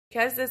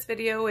Because this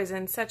video is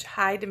in such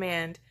high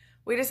demand,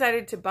 we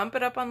decided to bump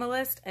it up on the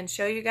list and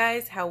show you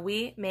guys how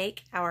we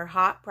make our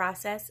hot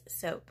process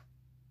soap.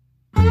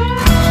 What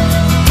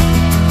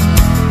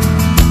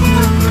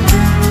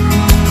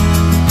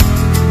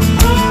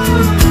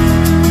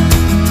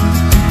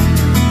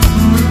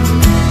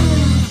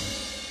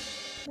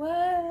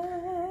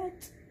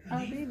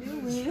are we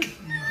doing?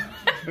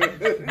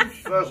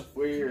 It's so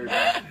weird.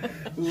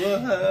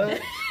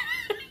 What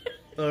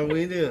are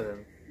we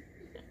doing?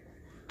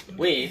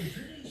 We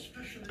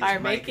are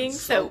making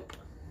soap.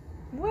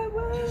 What?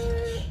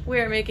 We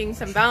are making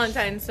some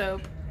Valentine's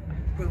soap.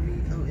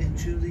 Romeo and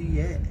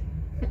Juliet.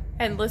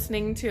 And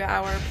listening to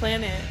our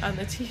planet on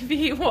the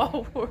TV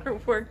while we're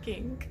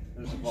working.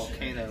 There's a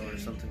volcano or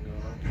something going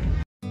on.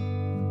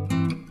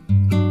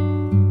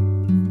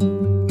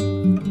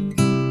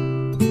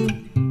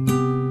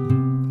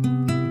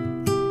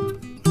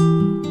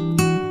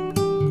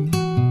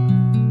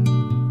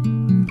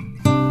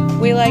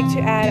 We like to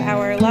add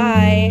our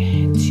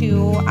lye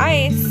to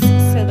ice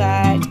so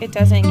that it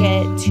doesn't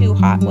get too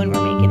hot when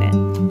we're making it.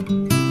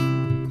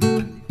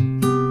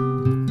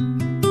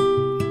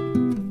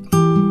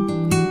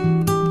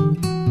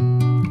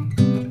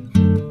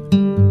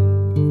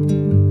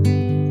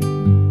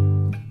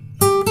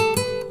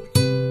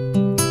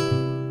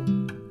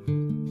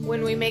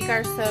 When we make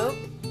our soap,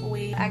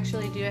 we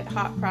actually do it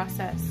hot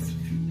process.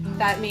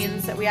 That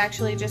means that we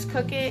actually just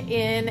cook it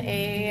in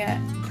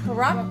a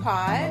crock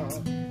pot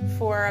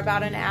for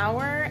about an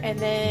hour, and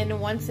then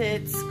once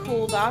it's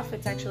cooled off,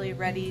 it's actually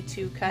ready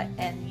to cut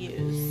and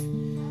use.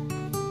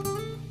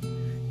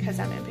 Because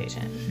I'm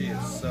impatient. She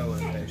is so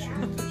impatient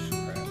with this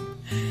crap.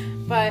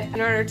 But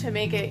in order to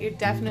make it, you're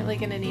definitely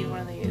going to need one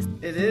of these.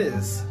 It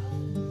is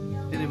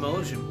an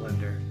emulsion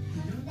blender.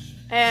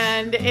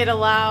 And it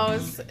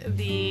allows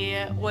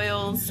the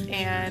oils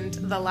and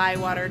the lye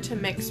water to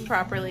mix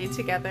properly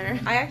together.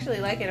 I actually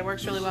like it. It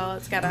works really well.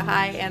 It's got a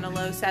high and a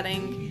low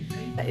setting.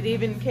 It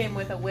even came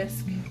with a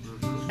whisk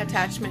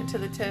attachment to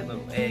the tip.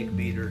 Little egg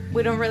beater.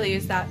 We don't really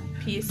use that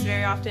piece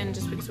very often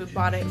just because we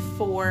bought it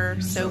for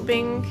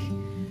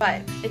soaping,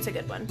 but it's a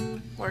good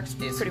one. Works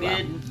pretty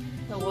well.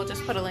 So we'll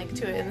just put a link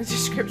to it in the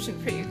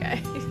description for you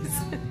guys.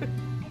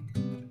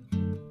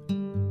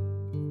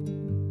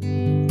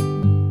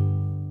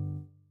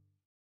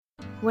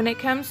 When it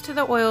comes to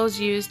the oils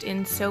used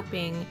in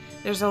soaping,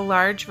 there's a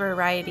large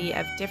variety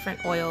of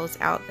different oils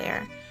out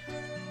there.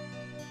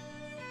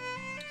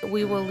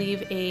 We will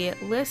leave a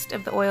list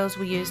of the oils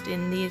we used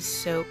in these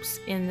soaps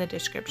in the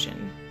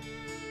description.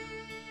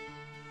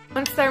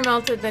 Once they're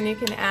melted, then you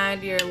can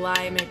add your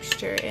lye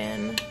mixture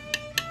in.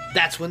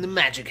 That's when the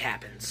magic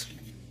happens.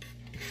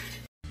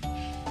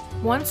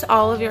 Once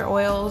all of your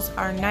oils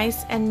are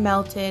nice and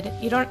melted,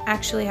 you don't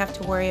actually have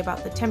to worry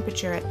about the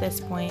temperature at this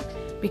point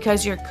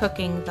because you're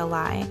cooking the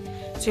lye.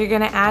 So you're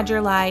going to add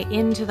your lye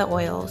into the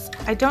oils.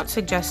 I don't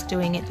suggest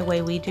doing it the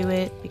way we do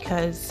it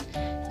because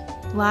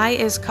lye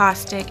is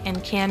caustic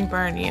and can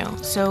burn you,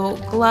 so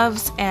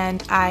gloves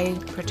and eye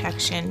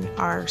protection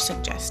are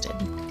suggested.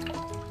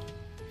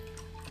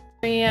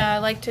 We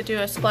like to do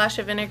a splash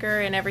of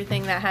vinegar in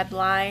everything that had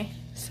lye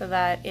so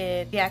that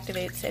it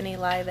deactivates any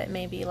lye that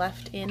may be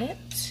left in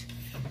it.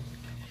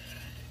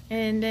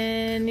 And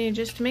then you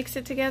just mix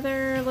it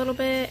together a little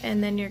bit,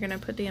 and then you're going to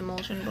put the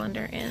emulsion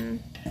blender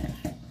in.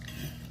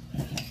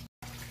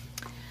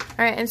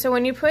 Alright, and so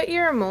when you put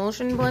your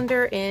emulsion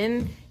blender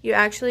in, you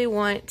actually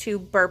want to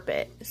burp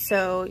it.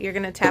 So you're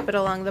going to tap it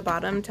along the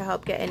bottom to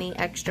help get any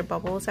extra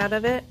bubbles out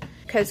of it.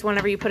 Because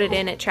whenever you put it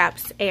in, it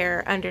traps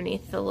air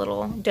underneath the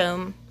little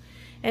dome.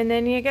 And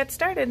then you get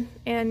started.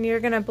 And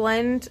you're going to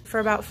blend for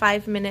about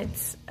 5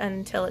 minutes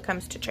until it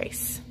comes to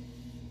trace.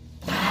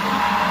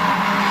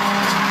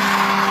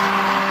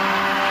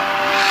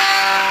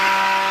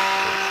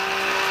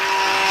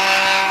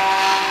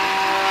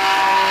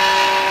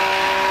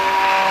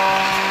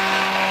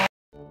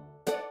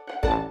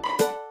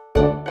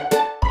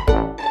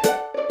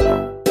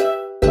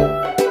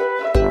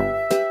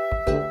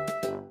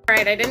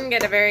 I didn't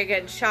get a very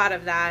good shot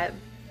of that,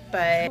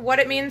 but what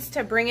it means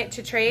to bring it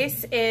to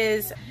trace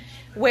is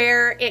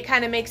where it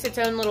kind of makes its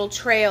own little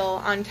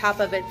trail on top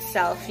of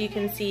itself. You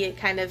can see it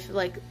kind of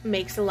like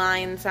makes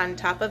lines on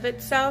top of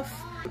itself,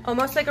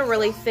 almost like a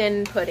really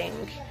thin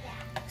pudding.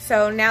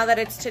 So now that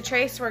it's to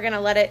trace, we're going to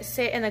let it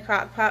sit in the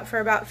crock pot for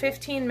about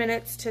 15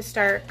 minutes to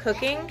start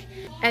cooking,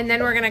 and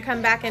then we're going to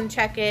come back and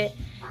check it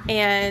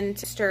and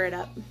stir it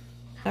up.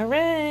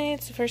 Alright,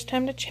 it's the first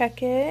time to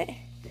check it.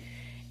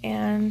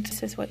 And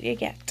this is what you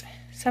get.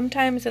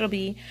 Sometimes it'll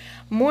be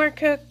more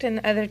cooked and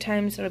other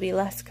times it'll be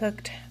less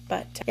cooked,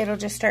 but it'll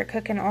just start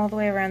cooking all the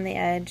way around the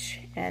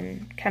edge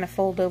and kind of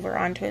fold over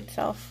onto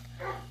itself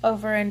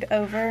over and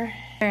over.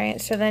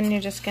 Alright, so then you're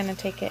just going to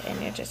take it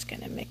and you're just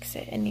going to mix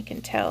it, and you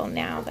can tell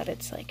now that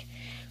it's like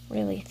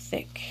really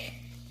thick.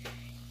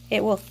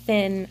 It will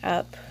thin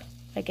up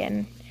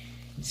again.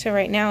 So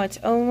right now it's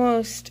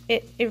almost,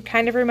 it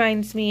kind of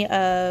reminds me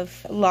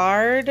of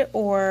lard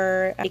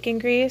or bacon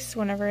grease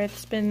whenever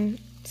it's been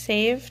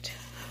saved,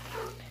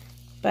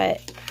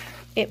 but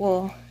it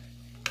will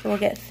It will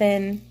get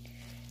thin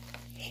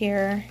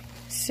here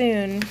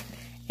soon,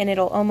 and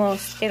it'll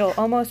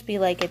almost be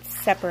like it's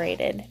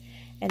separated,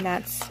 and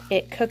that's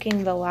it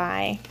cooking the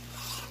lye.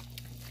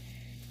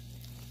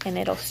 And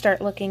it'll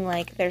start looking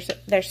like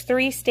there's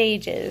 3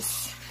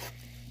 stages.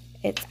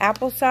 It's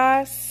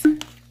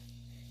applesauce,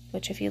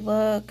 which if you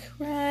look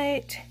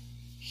right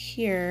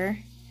here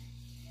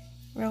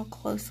real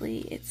closely,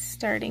 it's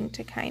starting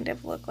to kind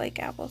of look like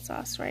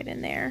applesauce right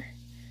in there.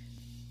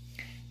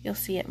 You'll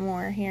see it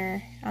more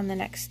here on the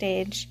next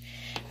stage.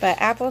 But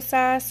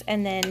applesauce,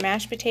 and then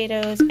mashed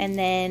potatoes, and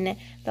then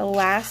the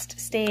last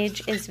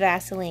stage is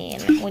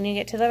Vaseline. When you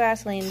get to the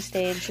Vaseline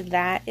stage,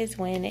 that is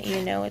when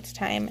you know it's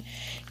time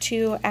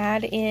to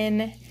add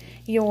in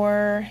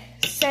your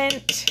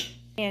scent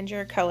and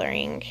your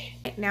coloring.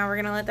 Now we're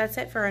gonna let that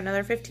sit for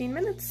another 15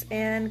 minutes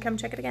and come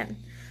check it again.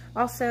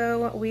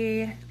 Also,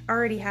 we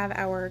already have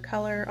our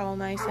color all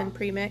nice and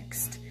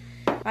pre-mixed.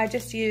 I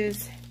just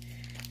use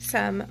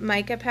some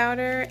mica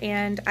powder,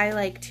 and I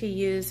like to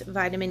use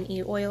vitamin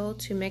E oil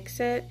to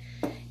mix it.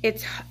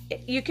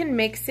 You can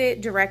mix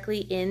it directly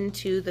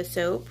into the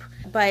soap,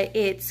 but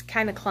it's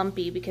kind of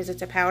clumpy because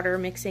it's a powder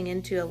mixing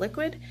into a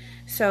liquid.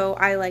 So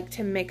I like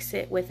to mix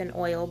it with an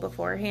oil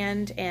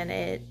beforehand, and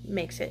it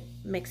makes it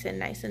mix in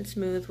nice and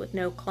smooth with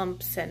no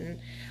clumps, and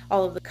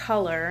all of the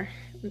color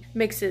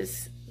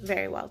mixes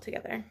very well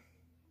together.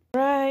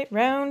 Right,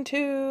 round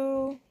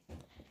 2.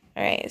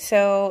 All right,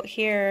 so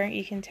here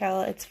you can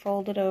tell it's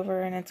folded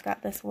over, and it's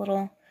got this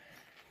little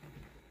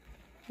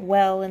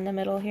well in the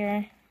middle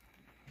here.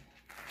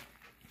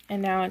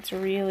 And now it's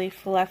really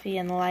fluffy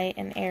and light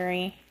and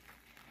airy.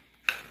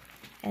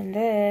 And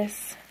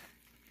this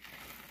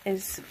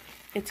is,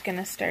 it's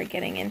gonna start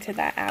getting into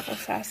that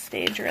applesauce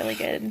stage really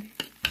good.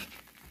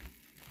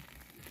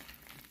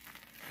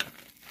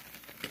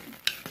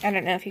 I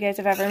don't know if you guys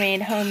have ever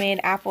made homemade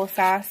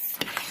applesauce,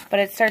 but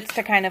it starts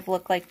to kind of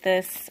look like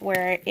this,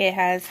 where it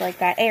has like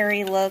that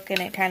airy look, and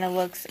it kind of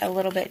looks a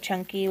little bit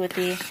chunky with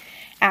the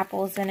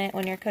apples in it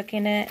when you're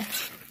cooking it.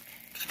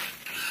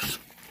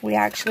 We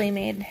actually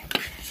made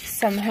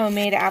some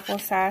homemade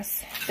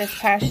applesauce this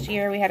past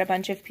year. We had a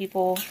bunch of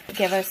people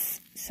give us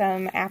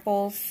some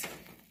apples,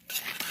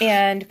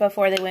 and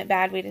before they went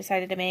bad, we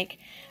decided to make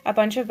a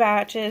bunch of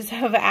batches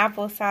of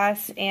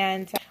applesauce,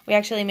 and we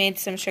actually made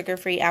some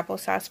sugar-free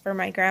applesauce for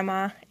my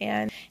grandma,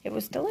 and it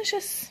was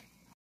delicious.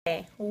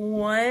 Okay,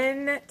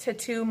 1 to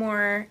 2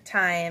 more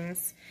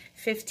times,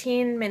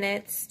 15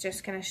 minutes,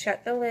 just gonna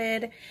shut the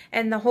lid,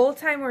 and the whole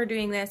time we're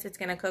doing this, it's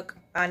gonna cook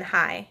on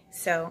high.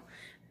 So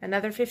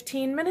another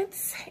 15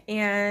 minutes,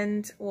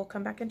 and we'll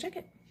come back and check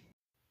it.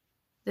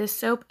 This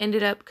soap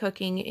ended up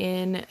cooking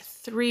in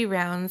 3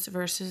 rounds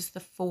versus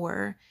the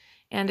 4.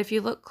 And if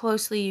you look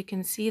closely, you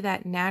can see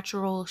that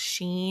natural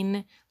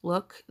sheen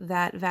look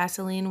that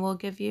Vaseline will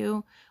give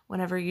you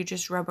whenever you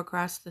just rub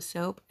across the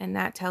soap, and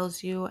that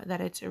tells you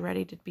that it's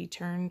ready to be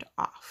turned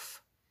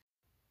off.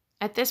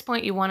 At this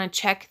point, you want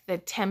to check the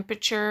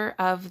temperature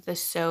of the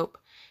soap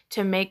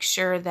to make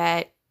sure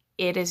that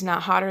it is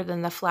not hotter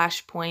than the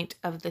flash point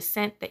of the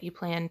scent that you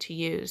plan to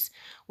use.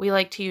 We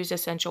like to use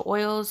essential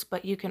oils,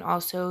 but you can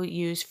also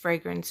use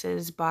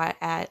fragrances bought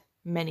at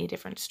many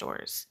different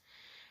stores.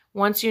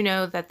 Once you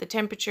know that the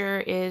temperature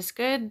is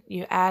good,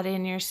 you add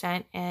in your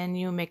scent and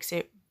you mix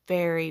it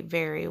very,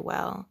 very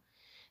well.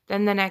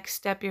 Then the next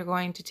step you're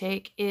going to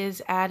take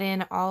is add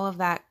in all of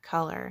that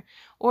color,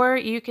 or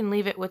you can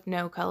leave it with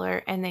no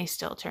color and they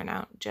still turn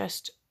out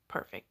just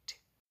perfect.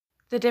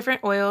 The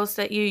different oils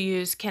that you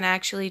use can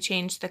actually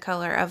change the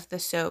color of the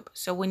soap.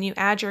 So when you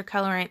add your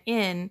colorant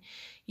in,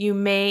 you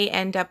may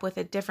end up with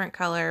a different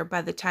color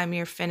by the time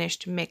you're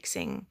finished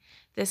mixing.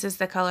 This is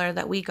the color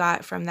that we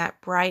got from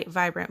that bright,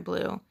 vibrant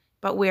blue,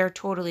 but we're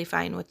totally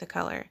fine with the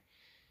color.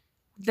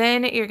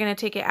 Then you're going to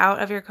take it out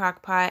of your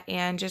crock pot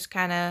and just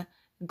kind of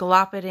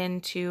glop it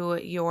into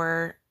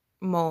your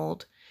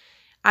mold.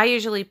 I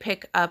usually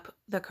pick up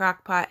the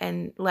crock pot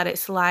and let it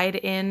slide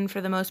in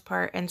for the most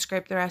part and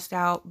scrape the rest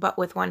out, but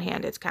with one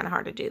hand it's kind of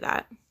hard to do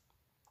that.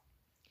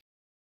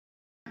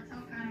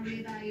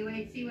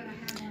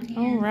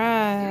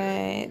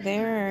 Alright,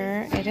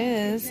 there it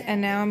is,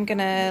 and now I'm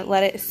gonna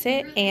let it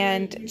sit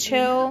and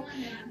chill,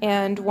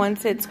 and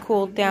once it's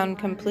cooled down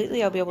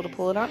completely, I'll be able to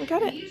pull it out and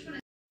cut it.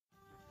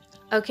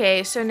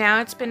 Okay, so now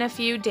it's been a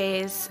few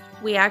days.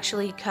 We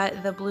actually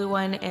cut the blue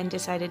one and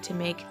decided to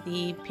make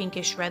the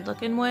pinkish red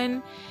looking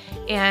one,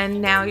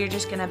 and now you're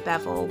just gonna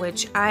bevel,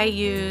 which I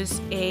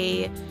use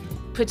a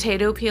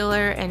potato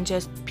peeler and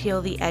just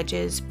peel the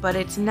edges, but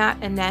it's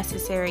not a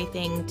necessary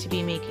thing to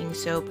be making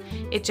soap.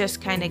 It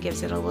just kind of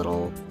gives it a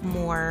little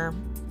more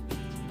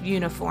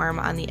uniform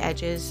on the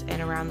edges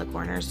and around the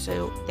corners,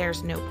 so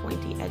there's no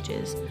pointy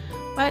edges.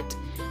 But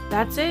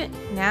that's it.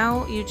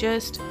 Now you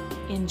just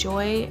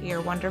enjoy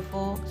your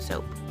wonderful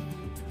soap.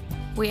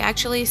 We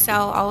actually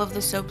sell all of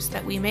the soaps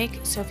that we make,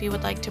 so if you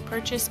would like to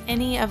purchase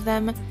any of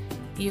them,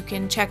 you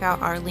can check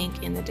out our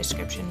link in the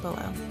description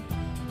below.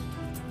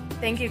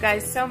 Thank you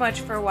guys so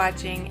much for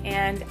watching,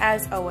 and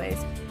as always,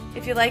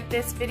 if you like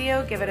this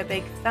video, give it a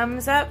big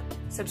thumbs up,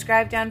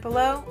 subscribe down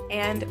below,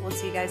 and we'll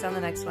see you guys on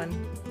the next one.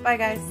 Bye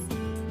guys.